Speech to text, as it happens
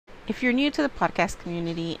if you're new to the podcast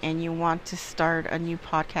community and you want to start a new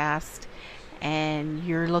podcast and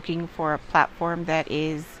you're looking for a platform that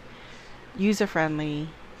is user friendly,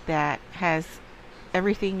 that has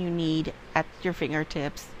everything you need at your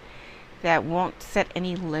fingertips, that won't set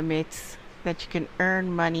any limits, that you can earn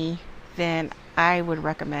money, then I would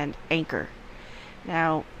recommend Anchor.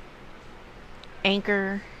 Now,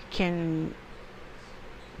 Anchor can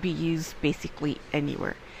be used basically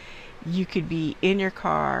anywhere. You could be in your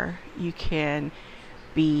car, you can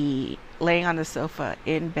be laying on the sofa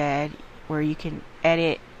in bed, where you can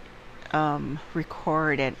edit,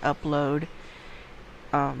 record, and upload.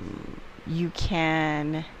 You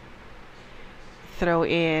can throw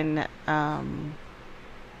in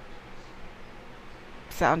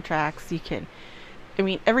soundtracks.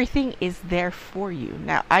 Everything is there for you.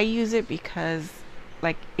 Now, I use it because,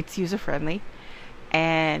 it's user friendly,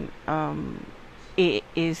 and it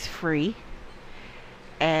is free,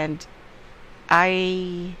 and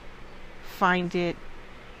I find it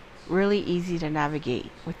really easy to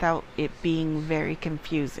navigate without it being very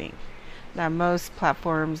confusing. Now, most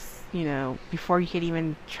platforms, before you can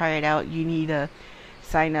even try it out, you need to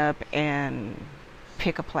sign up and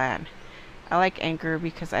pick a plan. I like Anchor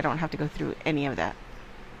because I don't have to go through any of that.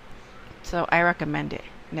 So I recommend it.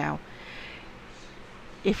 Now,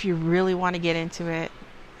 if you really want to get into it,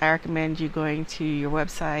 I recommend you going to your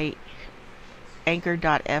website,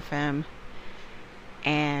 anchor.fm,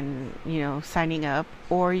 and, signing up.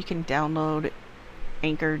 Or you can download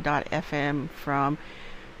anchor.fm from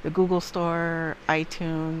the Google Store,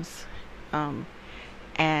 iTunes,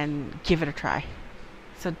 and give it a try.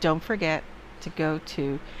 So don't forget to go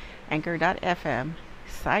to anchor.fm,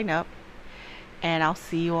 sign up, and I'll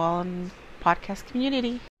see you all in the podcast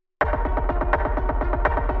community.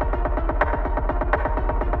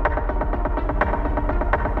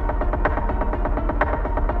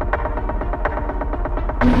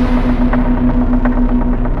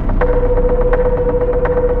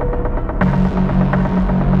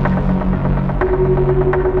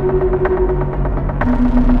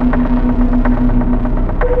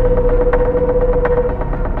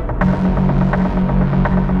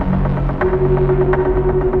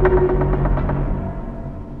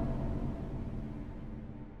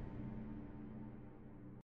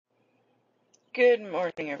 Good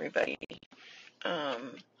morning, everybody. I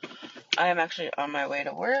am actually on my way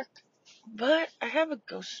to work, but I have a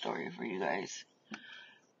ghost story for you guys.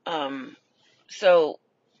 Was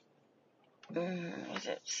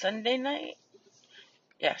it Sunday night?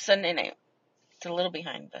 Yeah, Sunday night. It's a little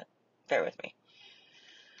behind, but bear with me.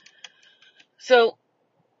 So,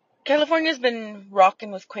 California's been rocking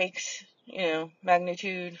with quakes,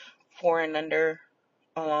 magnitude 4 and under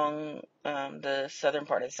along the southern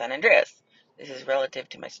part of San Andreas. This is relative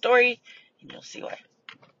to my story, and you'll see why.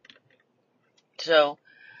 So,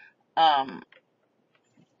 I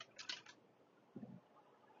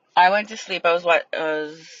went to sleep. I was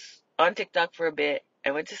on TikTok for a bit.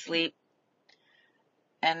 I went to sleep,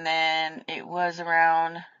 and then it was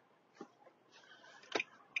around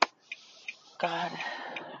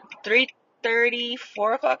 3:30,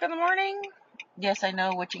 4 o'clock in the morning. Yes, I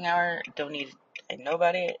know, witching hour. I know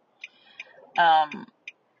about it.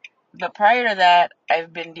 But prior to that,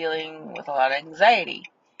 I've been dealing with a lot of anxiety.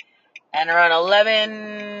 And around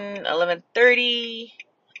 11:30,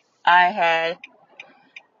 I had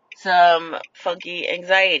some funky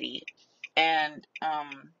anxiety. And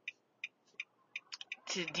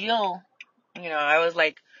to deal, I was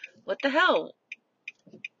like, what the hell?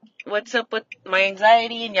 What's up with my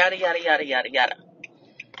anxiety and yada, yada, yada, yada, yada.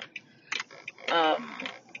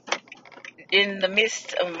 In the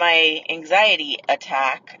midst of my anxiety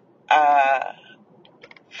attack,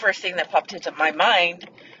 first thing that popped into my mind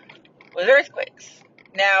was earthquakes.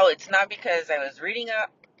 Now, it's not because I was reading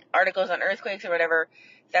articles on earthquakes or whatever.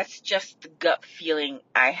 That's just the gut feeling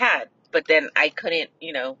I had. But then I couldn't,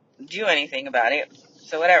 do anything about it.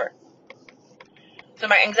 So whatever. So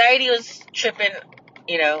my anxiety was tripping,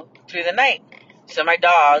 through the night. So my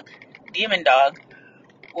dog, demon dog,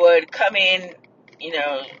 would come in,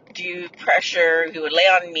 do pressure. He would lay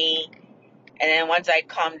on me. And then once I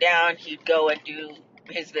calmed down, he'd go and do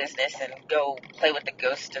his business and go play with the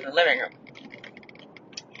ghost in the living room.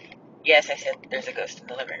 Yes, I said there's a ghost in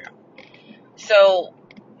the living room. So,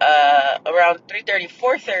 around 3:30,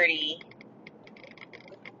 4:30,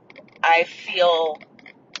 I feel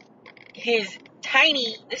his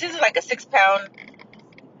this is like a 6-pound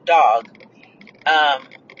dog,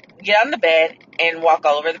 get on the bed and walk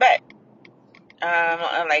all over the bed.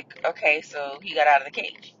 I'm like, okay, so he got out of the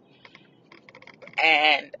cage.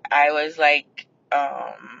 And I was like,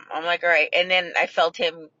 I'm like, all right. And then I felt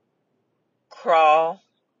him crawl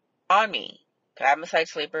on me. I'm a side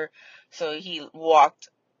sleeper. So he walked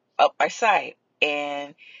up my side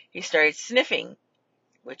and he started sniffing,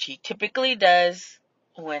 which he typically does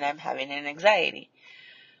when I'm having an anxiety.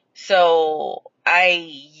 So I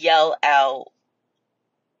yell out,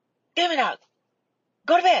 "Damn it, dog,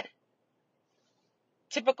 go to bed."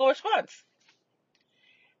 Typical response.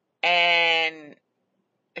 And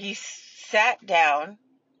he sat down,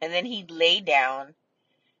 and then he lay down,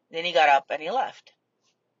 then he got up and he left.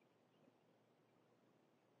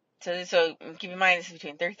 So keep in mind, this is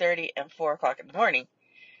between 3:30 and 4 o'clock in the morning.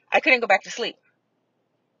 I couldn't go back to sleep.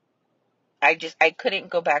 I couldn't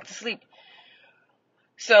go back to sleep.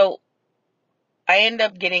 So I ended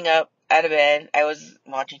up getting up out of bed. I was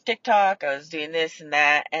watching TikTok. I was doing this and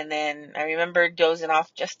that. And then I remember dozing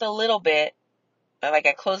off just a little bit. Like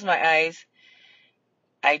I closed my eyes.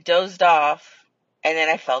 I dozed off. And then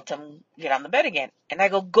I felt him get on the bed again. And I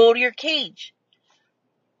go to your cage.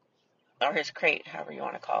 Or his crate, however you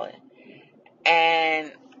want to call it.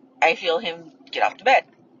 And I feel him get off the bed.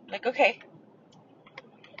 I'm like, okay.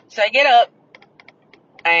 So I get up.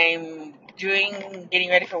 I'm getting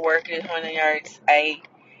ready for work in the yards.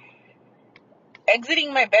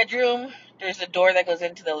 Exiting my bedroom, there's a door that goes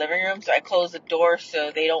into the living room, so I close the door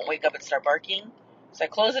so they don't wake up and start barking. So I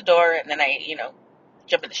close the door, and then I,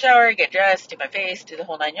 jump in the shower, get dressed, do my face, do the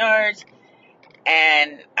whole 9 yards,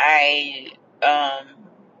 and I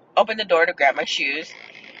open the door to grab my shoes,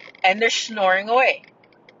 and they're snoring away,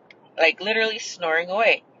 like literally snoring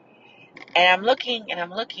away. And I'm looking, I'm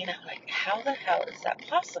like, how the hell is that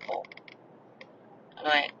possible? I'm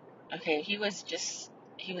like, okay, he was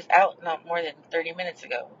out not more than 30 minutes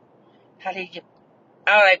ago. How did he get?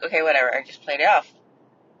 I'm like, okay, whatever. I just played it off.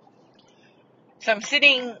 So I'm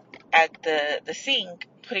sitting at the sink,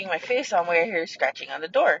 putting my face on where I hear scratching on the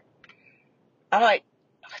door. I'm like,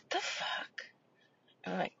 what the fuck?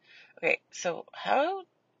 I'm like, okay, so how?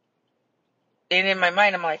 And in my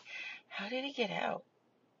mind, I'm like, how did he get out?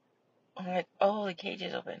 I'm like, oh, the cage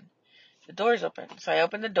is open. The door's open. So I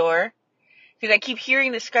open the door. Because I keep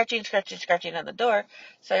hearing the scratching on the door.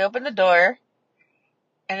 So I open the door,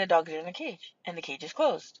 and the dogs are in the cage. And the cage is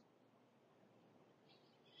closed.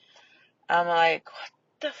 I'm like, what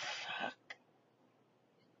the fuck?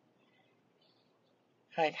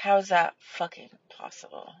 Like, how's that fucking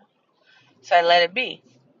possible? So I let it be.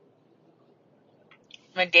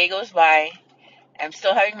 My day goes by. I'm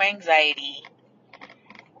still having my anxiety.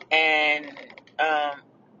 And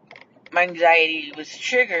my anxiety was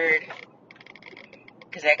triggered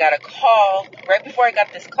because I got a call. Right before I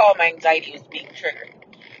got this call, my anxiety was being triggered.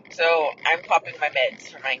 So I'm popping my meds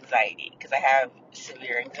for my anxiety because I have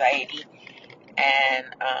severe anxiety. And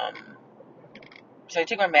so I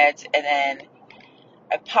took my meds, and then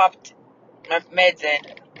I popped my meds in,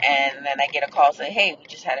 and then I get a call saying, hey, we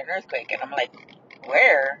just had an earthquake. And I'm like,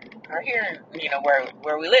 where? We're here,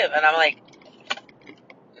 where we live. And I'm like,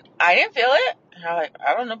 I didn't feel it. And I'm like,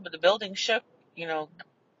 I don't know, but the building shook,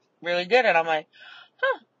 really good. And I'm like,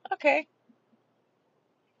 huh, okay.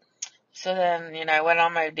 So then, I went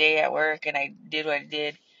on my day at work, and I did what I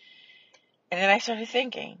did. And then I started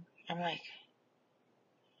thinking, I'm like,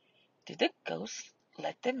 did the ghost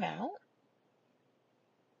let them out?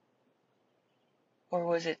 Or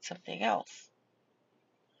was it something else?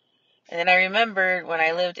 And then I remembered when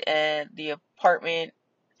I lived at the apartment,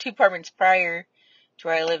 2 apartments prior to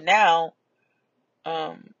where I live now,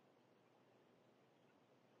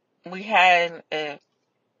 we had a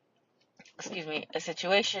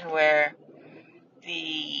situation where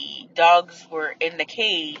the dogs were in the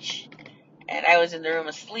cage and I was in the room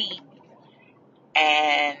asleep,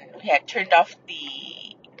 and we had turned off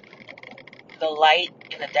the light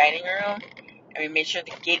in the dining room, and we made sure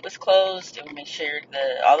the gate was closed, and we made sure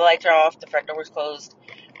all the lights are off, the front door was closed,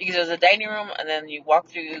 because it was a dining room, and then you walk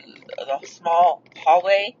through the small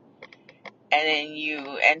hallway, and then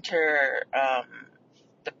you enter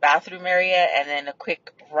the bathroom area, and then a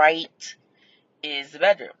quick right is the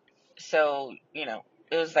bedroom. So, it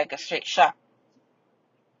was like a straight shot.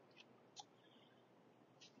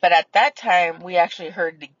 But at that time, we actually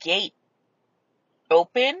heard the gate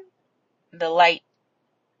open, the light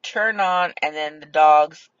turn on, and then the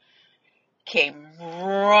dogs came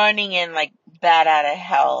running in like bat out of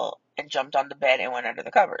hell and jumped on the bed and went under the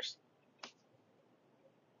covers.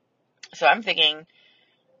 So I'm thinking,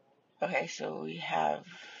 okay, so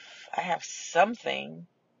I have something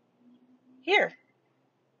here.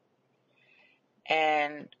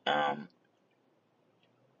 And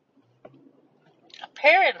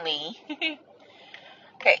apparently,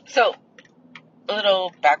 okay, so a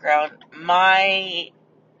little background. My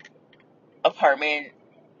apartment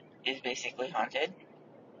is basically haunted.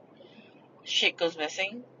 Shit goes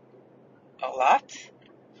missing a lot.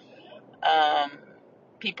 Um,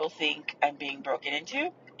 People think I'm being broken into,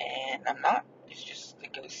 and I'm not. It's just the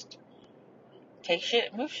ghost. Take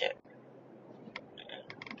shit, move shit.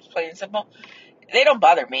 It's plain and simple. They don't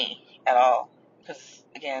bother me at all. Because,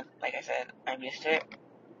 again, like I said, I'm used to it.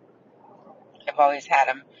 I've always had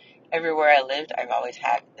them. Everywhere I lived, I've always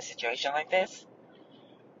had a situation like this.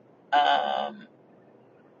 Um,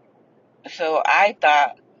 so I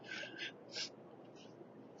thought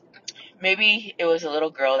maybe it was a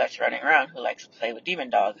little girl that's running around who likes to play with Demon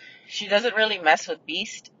Dog. She doesn't really mess with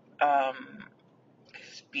Beast.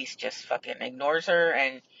 Because Beast just fucking ignores her,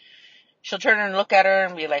 and she'll turn and look at her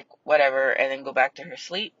and be like, whatever, and then go back to her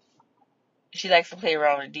sleep. She likes to play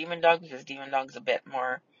around with Demon Dog because Demon Dog's a bit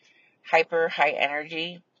more hyper, high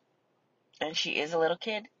energy, and she is a little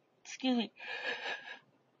kid. Excuse me.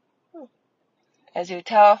 As you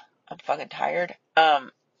tell, I'm fucking tired.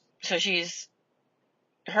 So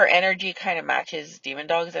her energy kind of matches Demon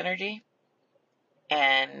Dog's energy.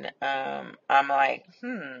 And, I'm like,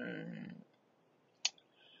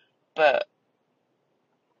 but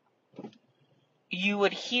you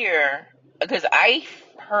would hear, because I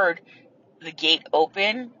heard the gate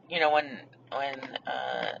open, when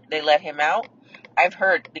they let him out. I've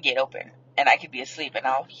heard the gate open, and I could be asleep and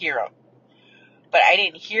I'll hear him. But I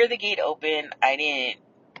didn't hear the gate open. I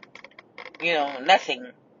didn't,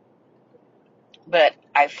 nothing. But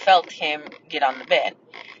I felt him get on the bed.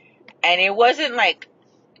 And it wasn't like,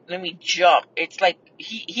 let me jump. It's like,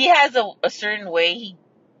 he has a certain way he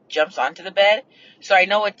jumps onto the bed. So I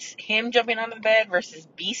know it's him jumping on the bed versus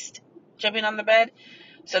Beast jumping on the bed.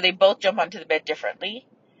 So they both jump onto the bed differently.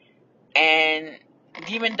 And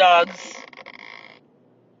Demon Dog's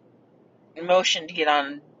motion to get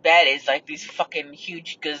on bed is like these fucking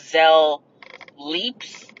huge gazelle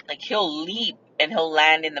leaps. Like, he'll leap and he'll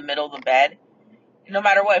land in the middle of the bed. No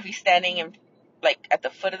matter what, if he's standing like at the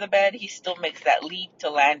foot of the bed, he still makes that leap to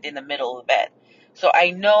land in the middle of the bed. So I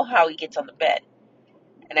know how he gets on the bed.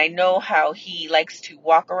 And I know how he likes to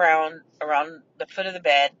walk around the foot of the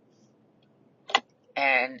bed,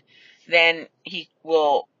 and then he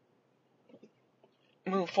will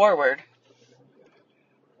move forward.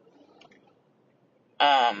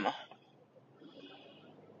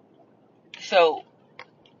 So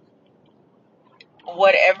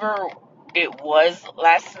whatever it was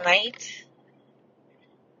last night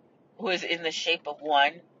was in the shape of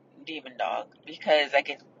one Demon Dog, because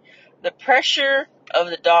the pressure of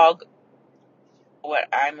the dog, what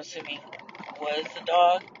I'm assuming was the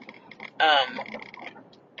dog,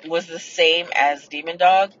 was the same as Demon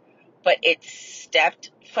Dog, but it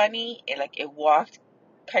stepped funny. It walked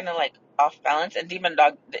kind of like off balance, and Demon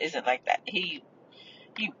Dog isn't like that. He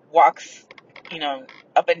walks,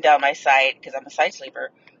 up and down my side, because I'm a side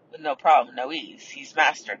sleeper, with no problem, no ease. He's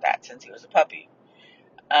mastered that since he was a puppy.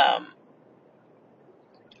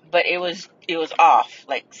 But it was off.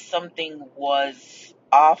 Like, something was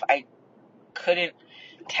off. I couldn't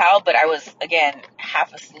tell, but I was, again,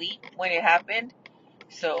 half asleep when it happened.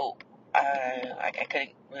 So, I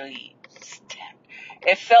couldn't really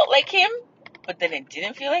it felt like him, but then it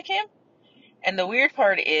didn't feel like him. And the weird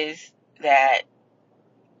part is that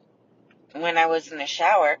when I was in the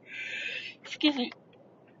shower, excuse me,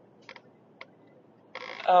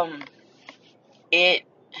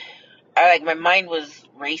 my mind was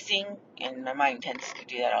racing, and my mind tends to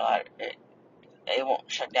do that a lot. It won't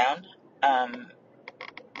shut down.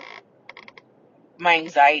 My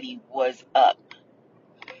anxiety was up.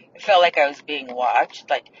 It felt like I was being watched.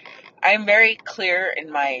 Like, I'm very clear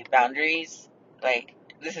in my boundaries. Like,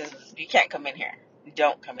 you can't come in here.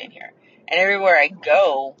 Don't come in here. And everywhere I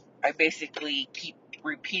go, I basically keep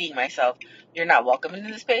repeating myself, you're not welcome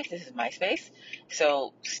into this space. This is my space.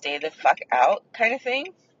 So stay the fuck out, kind of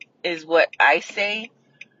thing, is what I say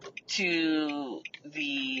to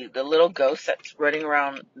the little ghost that's running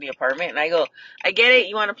around the apartment. And I go, I get it.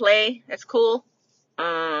 You want to play? That's cool.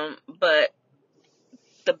 But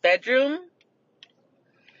the bedroom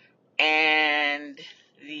and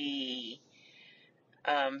the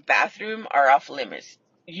bathroom are off limits.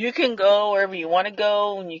 You can go wherever you want to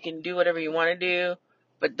go, and you can do whatever you want to do,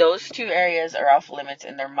 but those two areas are off limits,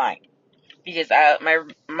 and they're mine, because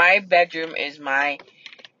my bedroom is my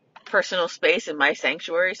personal space and my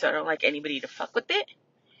sanctuary, so I don't like anybody to fuck with it.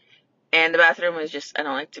 And the bathroom is just, I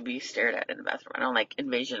don't like to be stared at in the bathroom. I don't like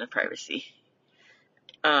invasion of privacy.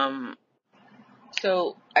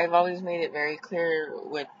 So I've always made it very clear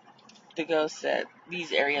with the ghosts that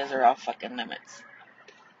these areas are off fucking limits.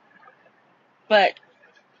 But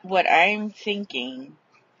what I'm thinking,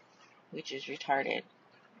 which is retarded,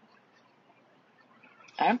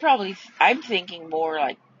 I'm thinking more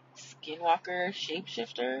like skinwalker,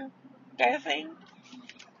 shapeshifter kind of thing.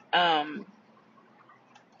 Um,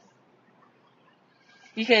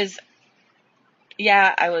 because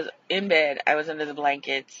yeah, I was in bed, I was under the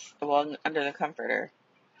blankets, well, under the comforter,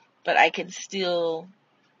 but I can still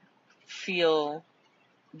feel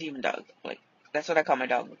demon dog. Like that's what I call my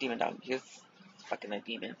dog, demon dog, because it's fucking a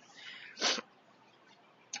demon.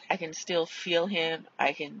 I can still feel him.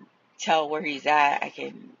 I can tell where he's at. I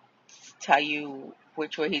can tell you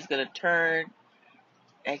which way he's gonna turn.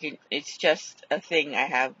 I can. It's just a thing I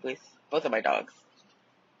have with both of my dogs.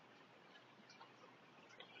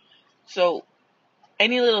 So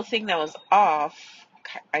any little thing that was off,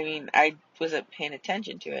 I mean, I wasn't paying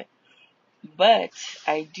attention to it. But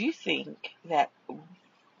I do think that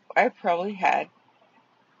I probably had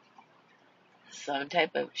some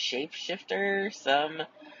type of shapeshifter, something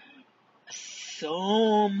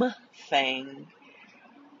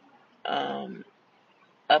um,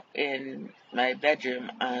 up in my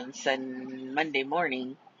bedroom on Monday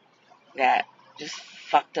morning that just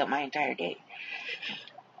fucked up my entire day.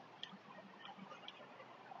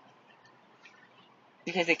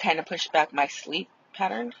 Because it kind of pushed back my sleep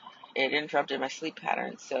pattern. It interrupted my sleep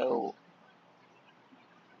pattern, so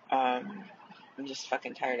I'm just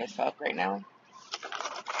fucking tired as fuck right now.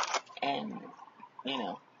 And, you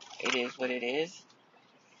know, it is what it is.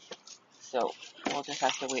 So we'll just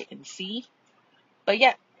have to wait and see. But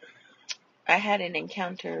yeah, I had an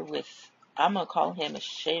encounter with, I'm gonna call him a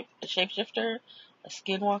shapeshifter, a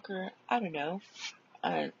skinwalker, I don't know,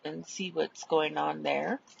 and see what's going on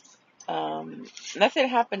there. Nothing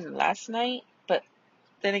happened last night, but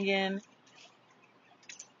then again,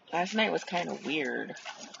 last night was kind of weird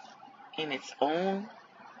in its own.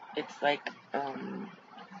 It's like, I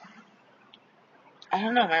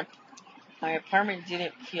don't know, my apartment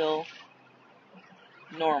didn't feel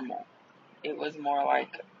normal. It was more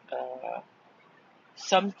like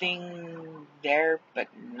something there but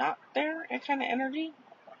not there, kind of energy.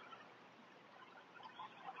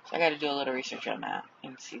 So I got to do a little research on that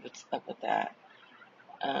and see what's up with that.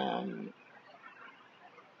 Um,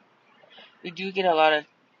 we do get a lot of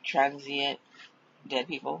transient dead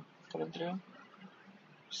people coming through,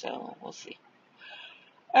 so we'll see.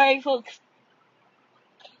 All right, folks.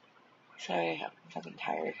 Sorry, I'm fucking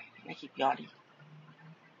tired. I keep yawning.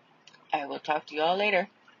 I will talk to you all later.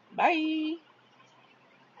 Bye.